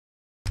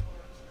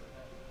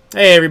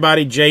Hey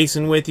everybody,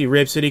 Jason with you,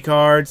 Rip City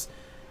Cards,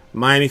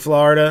 Miami,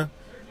 Florida.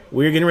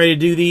 We're getting ready to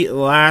do the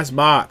last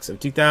box of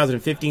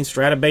 2015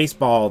 Strata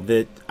Baseball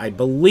that I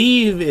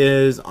believe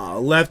is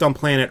left on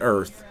planet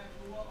Earth.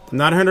 I'm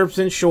not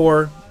 100%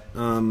 sure.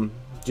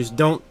 Just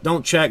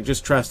don't check,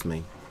 just trust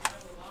me.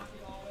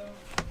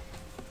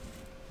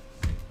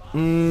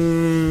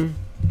 I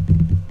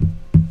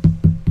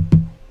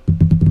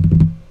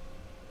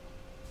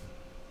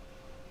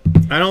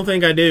don't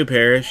think I do,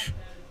 Parrish.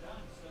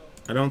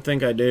 I don't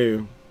think I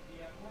do.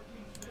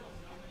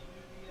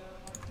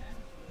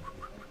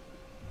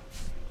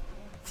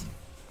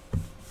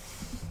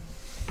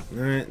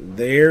 Alright,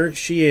 there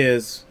she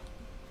is.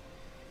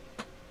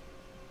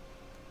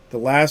 The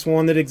last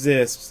one that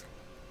exists.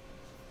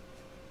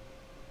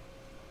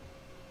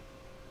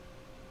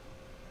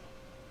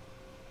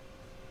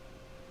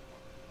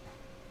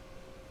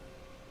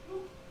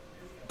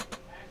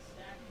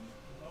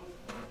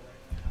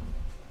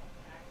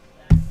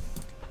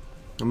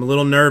 I'm a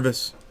little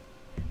nervous.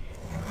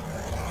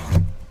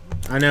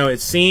 I know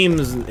it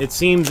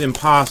seems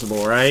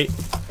impossible, right?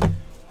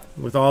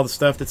 With all the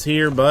stuff that's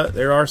here, but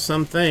there are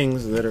some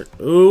things that are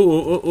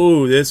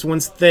ooh, this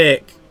one's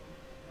thick.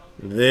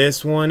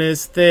 This one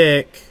is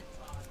thick.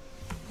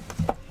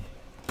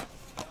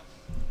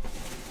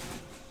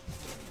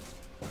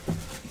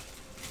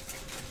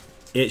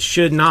 It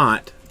should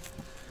not,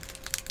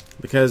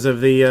 because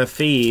of the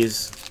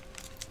fees.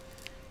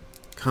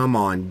 Come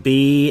on,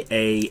 be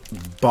a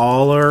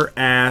baller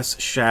ass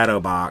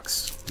shadow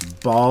box.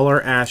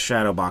 Baller ass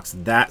shadow box.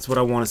 That's what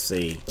I want to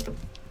see.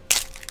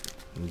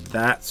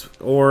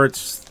 Or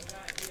it's,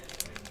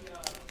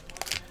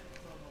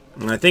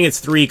 I think it's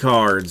 3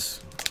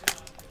 cards.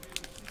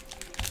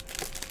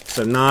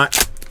 So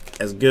not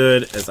as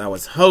good as I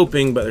was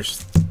hoping, but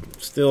there's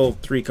still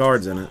 3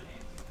 cards in it.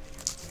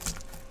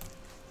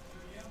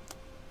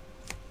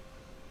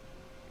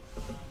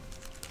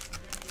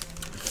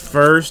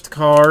 First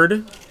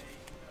card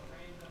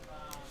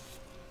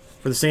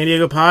for the San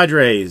Diego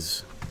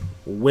Padres,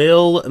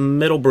 Will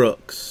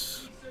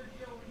Middlebrooks.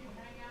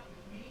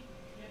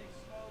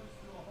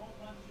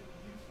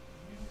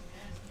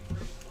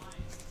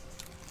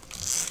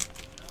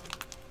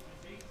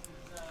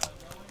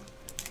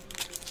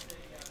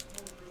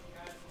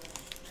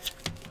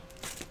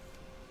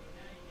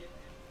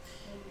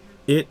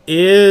 It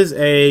is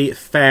a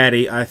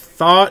fatty. I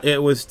thought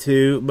it was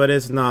 2, but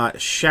it's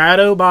not.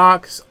 Shadow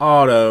box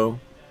auto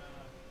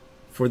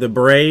for the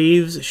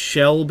Braves,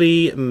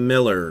 Shelby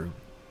Miller.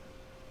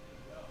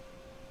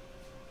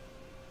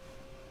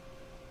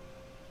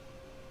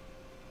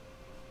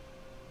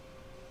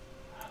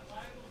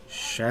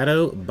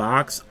 Shadow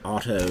box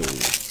auto.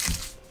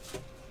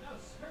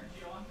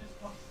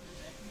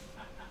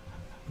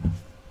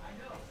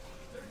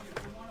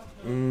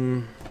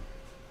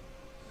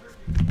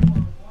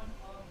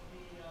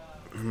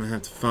 I'm gonna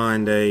have to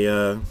find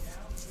a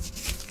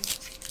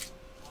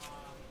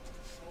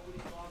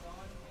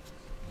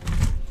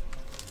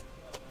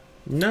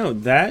no,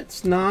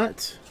 that's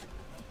not.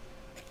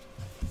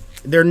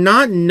 They're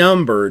not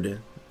numbered.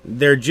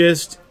 They're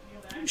just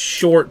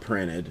short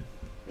printed.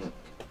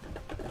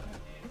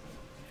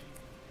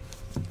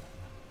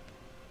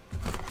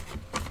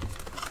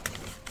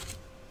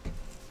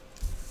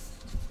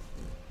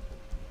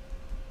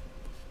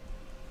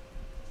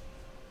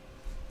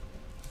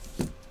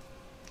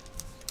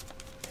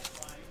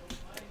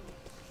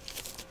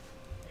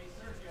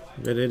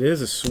 But it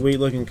is a sweet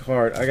looking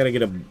card. I gotta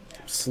get a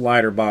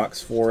slider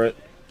box for it.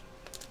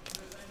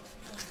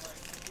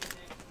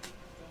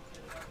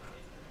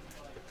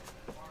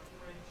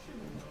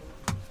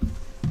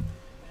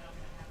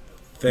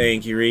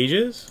 Thank you,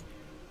 Regis.